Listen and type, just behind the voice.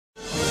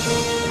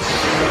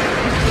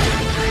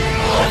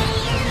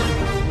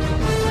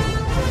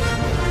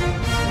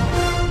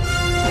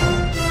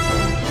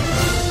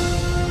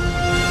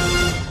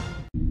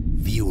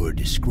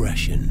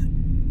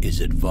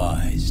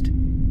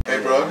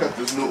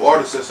new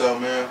artist that's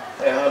out, man.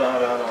 Hey, hold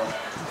on.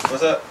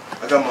 What's up?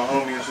 I got my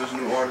homie, it's this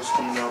new artist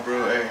coming out,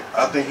 bro. Hey,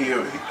 I think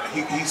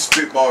he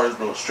spit bars,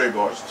 bro, straight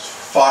bars. It's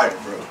fire,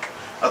 bro.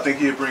 I think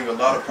he'll bring a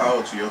lot of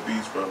power to your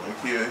beats, bro. Like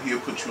he'll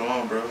put you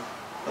on, bro.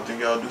 I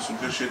think y'all do some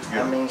good shit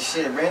together. I mean,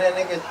 shit, bring that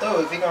nigga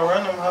through. If he gonna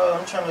run them hoes,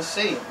 I'm trying to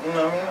see. You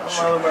know what I mean?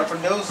 I'm all about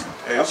producing.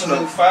 Hey, I'm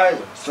some fire.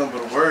 Some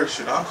of the word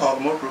shit. I'll call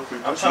him up real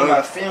quick. I'm talking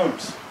about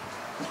films.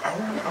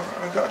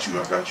 I got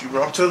you,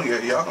 bro. I'm telling you,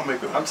 y'all gonna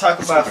make a. I'm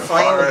talking about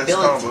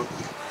flammability.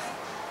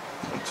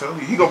 I'm telling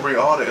you, he gonna bring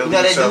all the elements.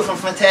 You know that dude from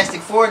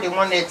Fantastic Four, the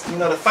one that, you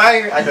know, the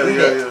fire? I do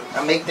that. Yeah.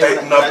 I make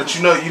that. Hey, no, but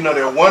you know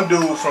that one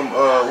dude from,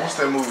 what's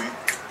that movie?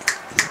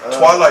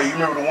 Twilight. You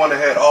remember the one that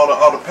had all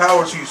the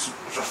powers? He used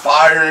to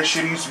fire and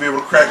shit. He used to be able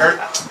to crack her.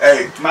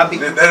 Hey,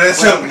 that's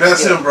him.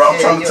 That's him, bro.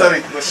 I'm trying to tell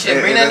you. Well, shit,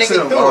 bring that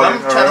nigga through.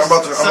 I'm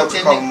about to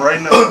call him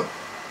right now.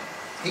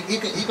 He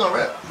gonna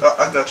rap.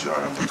 I got you.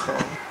 I'm about to call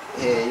him.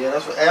 Yeah,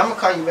 that's what. Hey, I'm gonna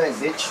call you back,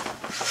 bitch.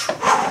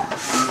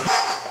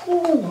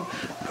 Ooh,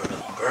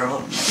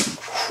 girl.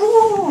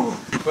 Ooh,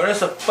 bro,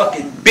 that's a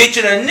fucking bitch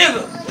and a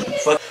nigga.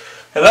 Fuck.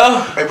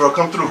 Hello? Hey, bro,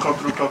 come through.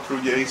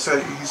 Yeah, he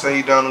said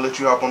he down to let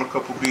you hop on a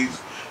couple beats.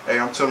 Hey,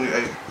 I'm telling you,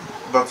 hey,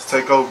 about to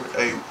take over.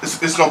 Hey,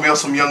 it's gonna be on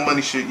some Young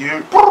Money shit. You hear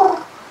me?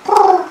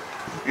 You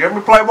hear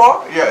me,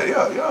 Playboy?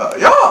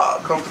 Yeah.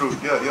 Come through.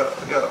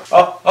 Yeah.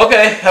 Oh,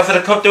 okay. I'm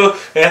finna come through.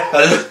 Yeah.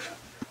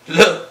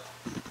 Look.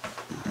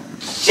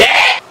 Shit.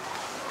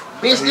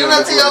 Bitch, didn't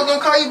I tell you I was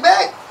gonna call you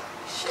back?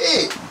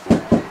 Shit.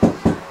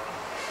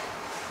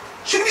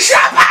 Shoot the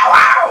shot,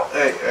 pow.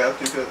 Hey, I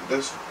think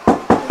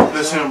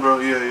that's him, bro.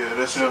 Yeah,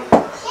 that's him.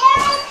 Come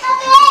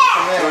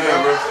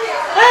here, bro.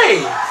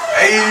 Hey.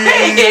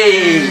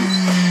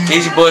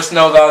 It's your boy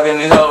Snow Dog in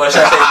this whole. I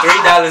shot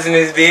 $3 in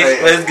this bitch.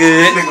 Hey, what's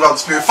good? Nigga about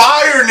to spit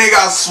fire, nigga.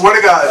 I swear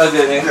to God. What's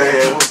good, nigga?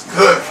 Hey, what's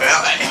good,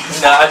 fam?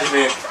 Nah, I just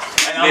been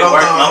working.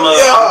 I'm a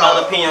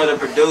jalapeno, the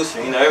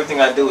producer. You know,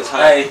 everything I do is hot.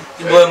 Hey,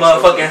 your boy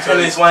motherfucking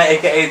Phillies Wayne,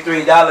 aka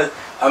 $3.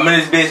 I'm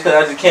in this bitch because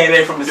I just came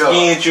back from a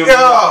skiing trip.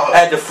 I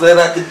had to flood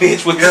out the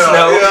bitch with the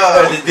snow.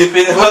 I had to dip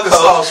in her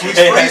coat.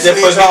 And had that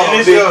fucking in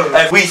this bitch.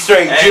 Like, we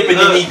straight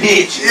dripping in these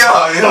bitch.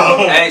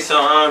 Hey,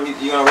 so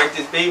you gonna wreck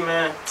this beat,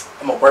 man?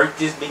 I'm gonna work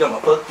this beat. I'm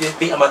gonna fuck this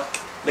beat. I'm gonna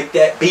lick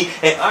that beat.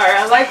 And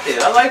alright, I like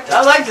this. I like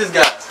this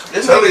guy.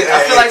 This nigga,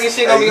 I feel like this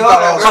shit gonna be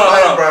hard.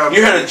 Hold on.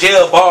 You heard of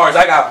jail bars?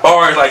 I got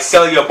bars like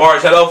cellular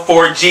bars. Hello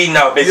 4G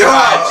now, bitch.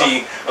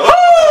 5G. Hold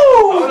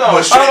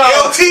on.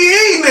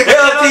 LTE, nigga.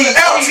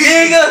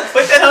 LTE, nigga.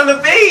 Put that on the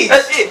beat.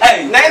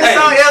 Hey, name the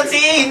song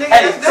LTE, nigga.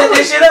 Hey, set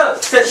this shit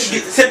up.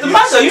 Set the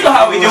mic up. You know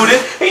how we do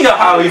this. You know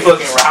how we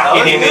fucking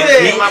rocking in this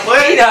beat.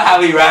 You know how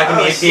we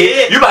rocking this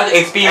shit. You about to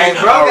experience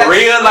a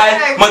real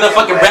life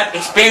motherfucking rap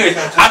experience.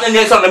 I'm the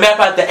next on the map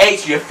out the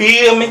H. You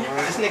feel me?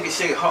 This nigga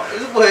shit hard.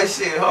 This boy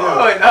shit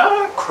hard,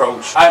 dog.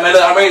 Croach. Alright, man,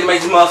 look, I'm ready to make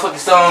this motherfucking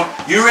song.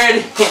 You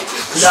ready?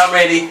 Cause I'm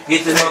ready.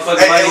 Get this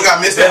motherfucking money. Hey, we got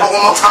Mr. one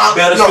more time.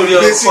 Better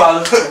studio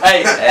quality.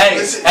 Hey,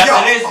 after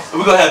this,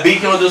 we're gonna have B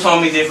King with this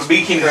homies in for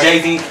B King,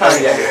 Jay-Z,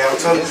 Kanye. Yeah, I'm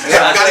telling you.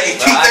 I gotta get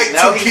Keith 8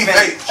 too, Keith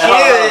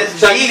 8.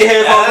 Should I eat the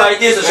headphones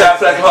like this or should I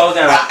flat the hoes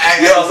down?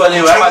 Which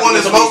one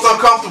is most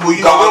uncomfortable?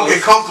 You know, we don't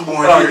get comfortable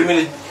in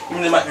here. Give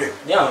me the mic.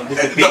 Yeah,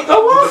 did the beat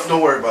go off? Don't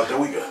worry about that.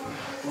 We got.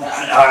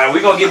 Alright,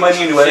 we gonna get money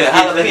anyway.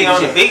 Jalapeno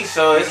on the beat,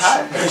 so it's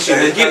hot. Shit,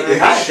 let's get it. It's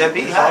hot. That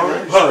beat hot.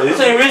 Hold on, this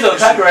ain't Rizzo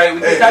copyright.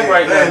 We get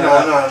copyright now.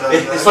 No.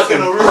 It's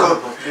fucking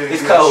Rizzo.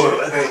 It's cold.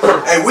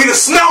 Hey, we the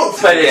snow.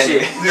 Play that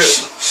shit.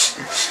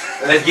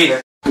 Let's get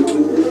it.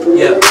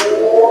 Yeah.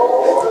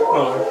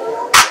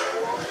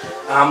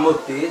 I'm a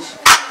bitch.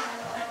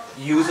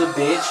 You's a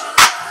bitch.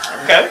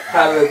 Okay.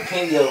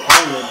 Jalapeno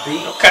on the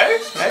beat. Okay.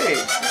 Hey.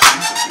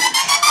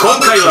 今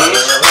回は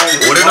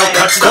俺の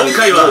勝ち。今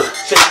回は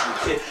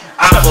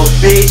I'm a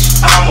bitch,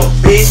 I'm a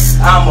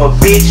bitch, I'm a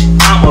bitch,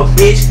 I'm a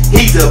bitch.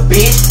 He's a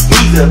bitch,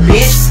 he's a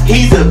bitch,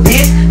 he's a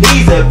bitch,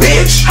 he's a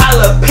bitch.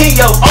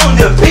 Jalapeno on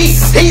the beat.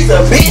 He's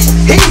a bitch,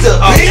 he's a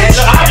bitch.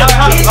 I'm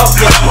a bitch,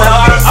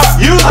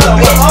 you a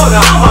bitch,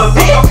 I'm a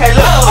bitch. Okay,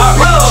 look,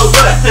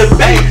 what's the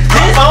beat?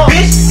 This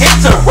bitch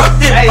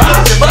interrupted my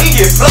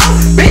fucking flow.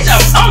 Bitch,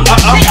 I'm the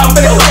shit,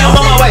 I'm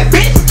on my way.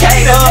 Bitch,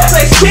 can't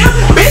say shit,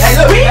 bitch,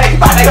 bitch,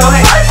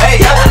 hey,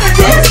 shit,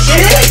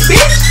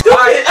 bitch.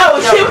 Oh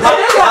shit,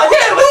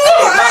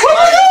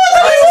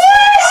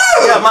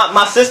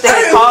 my sister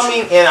had called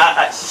me and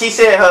she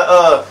said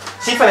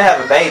she finna have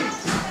a baby.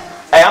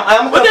 Hey,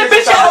 I'm what that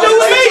bitch gotta do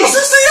with me? Your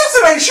sister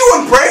yesterday, she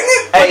wasn't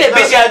pregnant. What that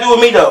bitch gotta do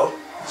with me though?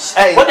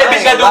 Hey, what that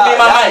bitch gotta do with me in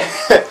my life?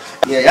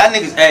 Yeah, y'all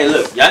niggas. Hey,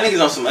 look, y'all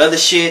niggas on some other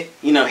shit.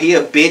 You know, he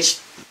a bitch.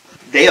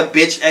 They a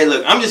bitch. Hey,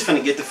 look, I'm just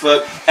finna get the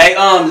fuck. Hey,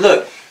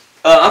 look,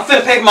 I'm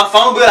finna pay for my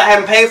phone bill. I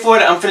haven't paid for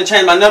it. I'm finna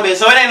change my number,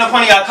 so it ain't no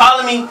point in y'all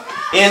calling me.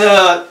 And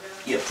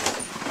yeah.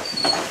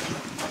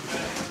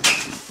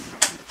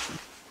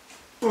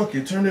 Fuck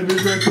you, turn that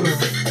bitch back on.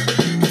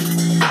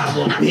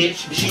 I'm a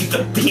bitch, she's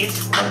a bitch,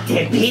 fuck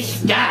that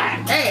bitch,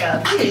 god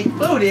damn, big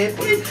booty,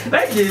 bitch,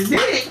 that's just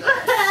it.